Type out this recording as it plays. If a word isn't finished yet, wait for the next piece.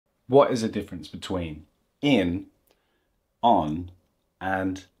what is the difference between in, on,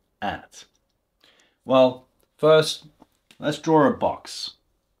 and at? Well, first, let's draw a box.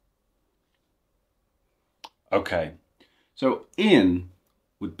 Okay, so in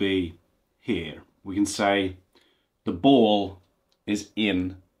would be here. We can say the ball is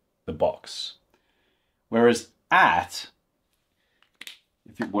in the box. Whereas at,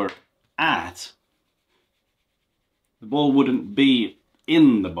 if it were at, the ball wouldn't be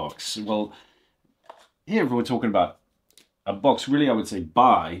in the box. Well, here if we're talking about a box, really I would say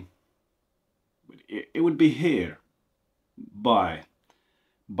by. It would be here, by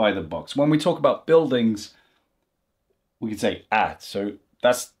the box. When we talk about buildings, we could say at, so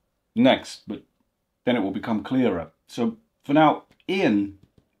that's next, but then it will become clearer. So for now, in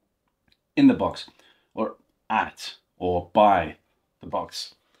the box, or at, or by the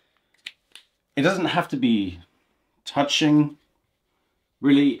box. It doesn't have to be touching,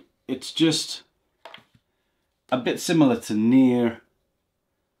 really, it's just a bit similar to near.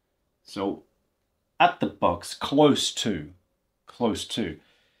 So at the box, close to.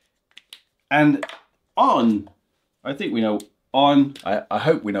 And on, I think we know on, I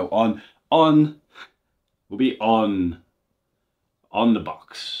hope we know on will be on the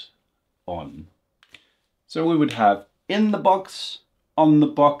box, on. So we would have in the box, on the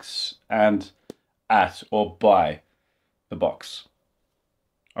box, and at or by the box.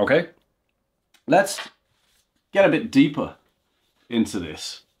 Okay, let's get a bit deeper into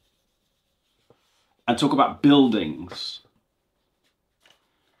this and talk about buildings.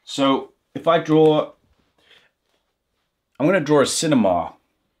 So if I draw, I'm going to draw a cinema.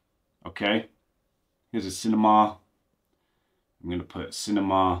 Okay, here's a cinema. I'm going to put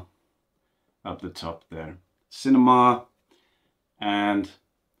cinema up the top there. Cinema, and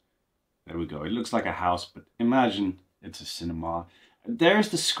there we go. It looks like a house, but imagine it's a cinema. And there's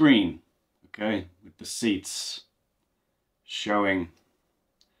the screen, okay, with the seats showing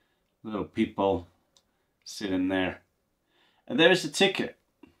little people sitting there. And there's the ticket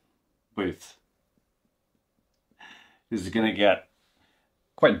booth. This is going to get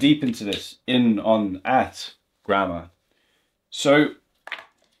quite deep into this in, on, at grammar. So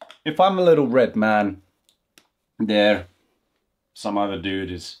if I'm a little red man there, some other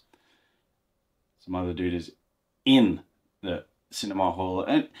dude is in the cinema hall,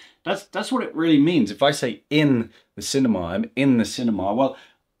 and that's what it really means. If I say in the cinema, I'm in the cinema. Well,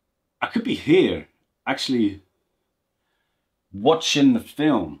 I could be here actually watching the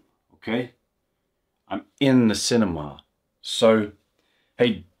film, okay? I'm in the cinema. So,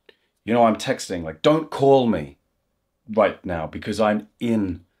 hey, you know, I'm texting, like, don't call me right now because I'm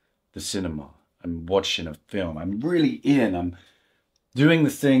in the cinema. I'm watching a film. I'm really in. I'm doing the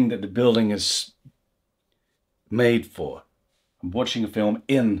thing that the building is made for. I'm watching a film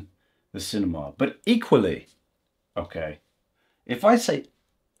in the cinema. But equally, okay, if I say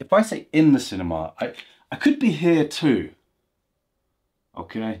in the cinema, I could be here too.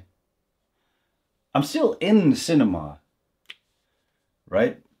 Okay? I'm still in the cinema,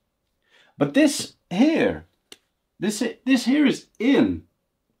 right? But this here is in.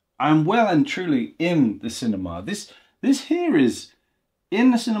 I'm well and truly in the cinema. This here is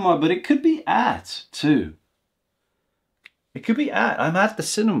in the cinema, but it could be at too. It could be at. I'm at the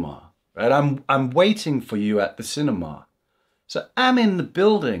cinema, right? I'm waiting for you at the cinema. So I'm in the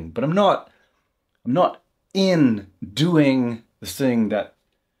building, but I'm not in doing the thing that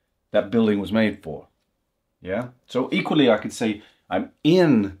building was made for. Yeah? So equally I could say I'm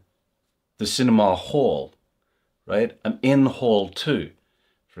in the cinema hall, right? I'm in hall 2,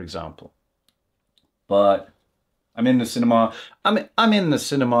 for example. But I'm in the cinema. I'm in the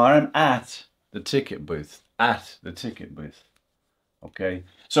cinema. I'm at the ticket booth. At the ticket booth. Okay?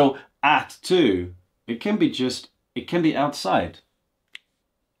 So at too, it can be outside.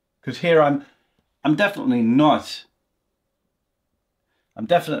 Because here I'm definitely not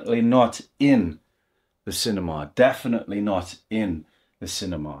in the cinema. Definitely not in the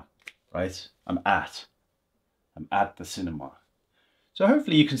cinema, right? I'm at the cinema. So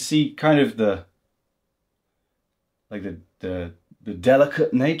hopefully you can see kind of the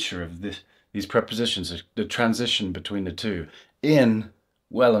delicate nature of these prepositions, the transition between the two. In,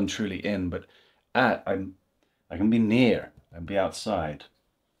 well and truly in, but at, I can be near and be outside.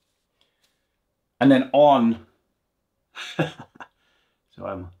 And then on, so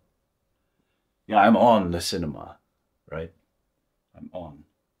I'm on the cinema, right? I'm on.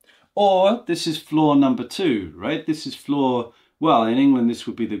 Or this is floor number 2, right? This is floor, well, in England this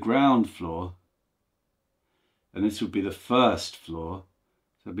would be the ground floor. And this would be the first floor.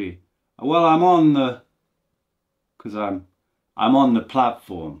 So it'd be, well, I'm on the, because I'm on the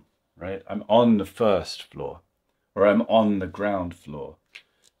platform. right? I'm on the first floor, or I'm on the ground floor.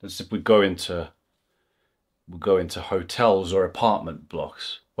 That's if we go into hotels or apartment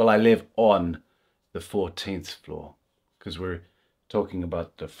blocks. Well, I live on the 14th floor because we're talking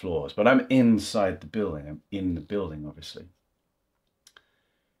about the floors, but I'm inside the building. I'm in the building, obviously.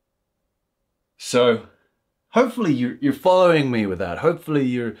 So hopefully you're following me with that. Hopefully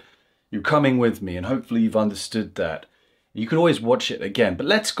you're coming with me, and hopefully you've understood that. You can always watch it again, but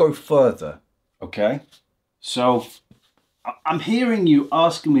let's go further, okay? So I'm hearing you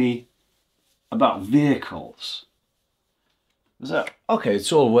ask me about vehicles. Okay,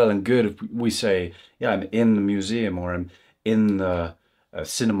 it's all well and good if we say, yeah, I'm in the museum, or I'm in the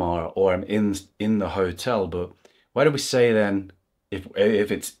cinema, or I'm in the hotel, but why do we say then, if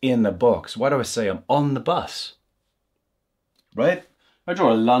it's in the box, why do I say I'm on the bus? Right? I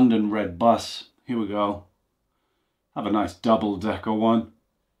draw a London red bus. Here we go. Have a nice double-decker one.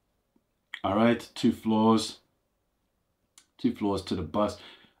 All right, 2 floors. 2 floors to the bus.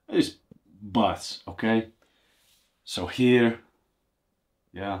 It's bus, okay? So here,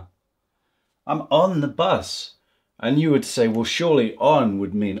 yeah, I'm on the bus. And you would say, well, surely on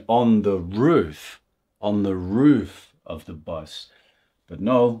would mean on the roof of the bus. But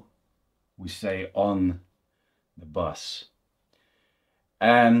no, we say on the bus.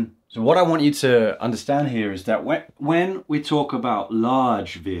 And so what I want you to understand here is that when we talk about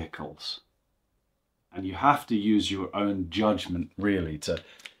large vehicles, and you have to use your own judgment really to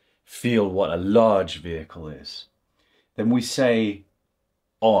feel what a large vehicle is, then we say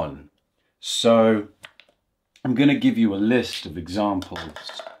on. So I'm going to give you a list of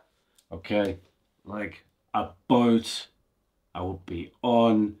examples, okay? Like a boat, I will be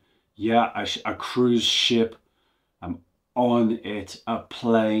on. Yeah, a cruise ship, I'm on it. A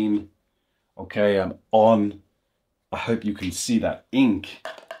plane, okay, I'm on. I hope you can see that ink.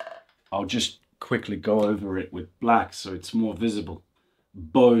 I'll just quickly go over it with black so it's more visible.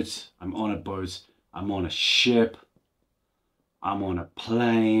 Boat, I'm on a boat. I'm on a ship. I'm on a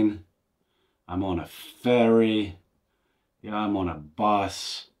plane. I'm on a ferry. Yeah, I'm on a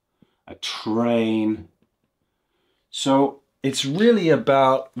bus, a train. So it's really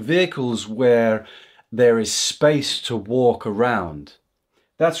about vehicles where there is space to walk around.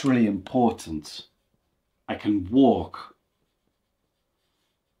 That's really important. I can walk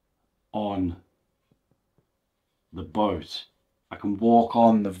on the boat. I can walk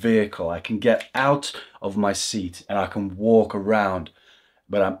on the vehicle. I can get out of my seat and I can walk around,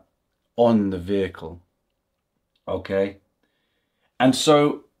 but I'm on the vehicle. Okay? And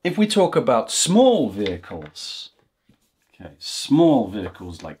so if we talk about small vehicles, okay, small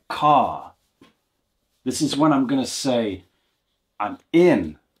vehicles like car, this is when I'm going to say I'm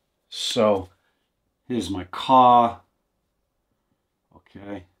in. So here's my car.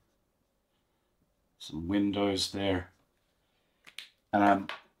 Okay. Some windows there.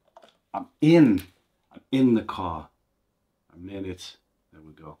 And I'm in the car. I'm in it. There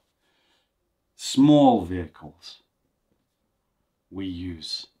we go. Small vehicles we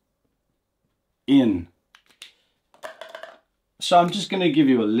use in. So I'm just going to give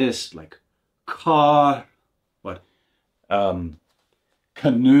you a list like car, what,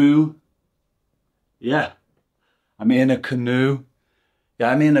 canoe. Yeah, I'm in a canoe.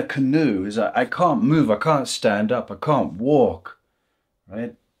 Yeah, I'm in a canoe. I can't move. I can't stand up. I can't walk.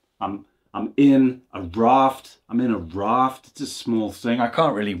 Right? I'm in a raft. I'm in a raft. It's a small thing. I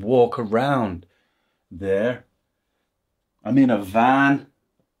can't really walk around there. I'm in a van.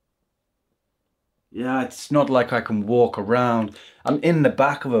 Yeah, it's not like I can walk around. I'm in the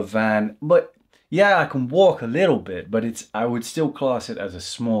back of a van, but yeah, I can walk a little bit, but I would still class it as a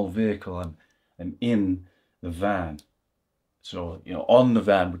small vehicle. I'm in the van. So, you know, on the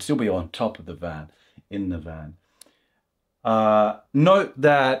van would still be on top of the van, in the van. Note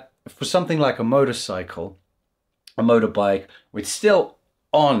that for something like a motorcycle, a motorbike, it's still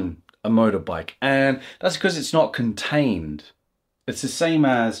on a motorbike, and that's because it's not contained. It's the same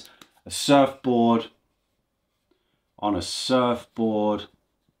as a surfboard, on a surfboard,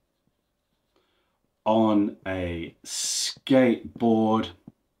 on a skateboard.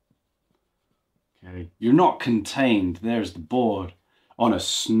 Okay, you're not contained. There's the board. On a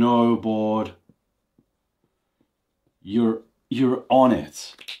snowboard, you're on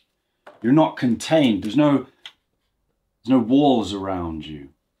it. You're not contained. There's no walls around you.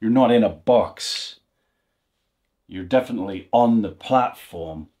 You're not in a box. You're definitely on the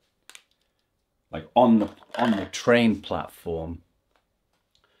platform, like on the train platform.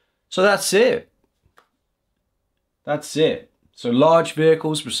 So that's it. That's it. So large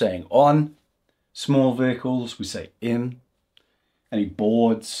vehicles, we're saying on. Small vehicles, we say in. Any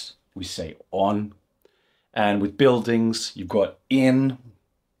boards, we say on. And with buildings, you've got in,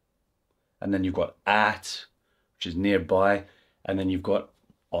 and then you've got at, which is nearby, and then you've got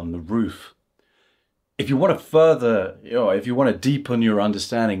on the roof. If you want to further, if you want to deepen your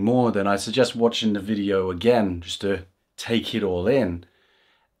understanding more, then I suggest watching the video again, just to take it all in.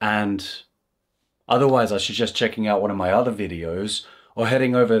 And otherwise, I suggest checking out one of my other videos, or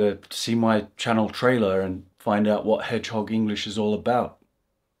heading over to see my channel trailer and find out what Hedgehog English is all about.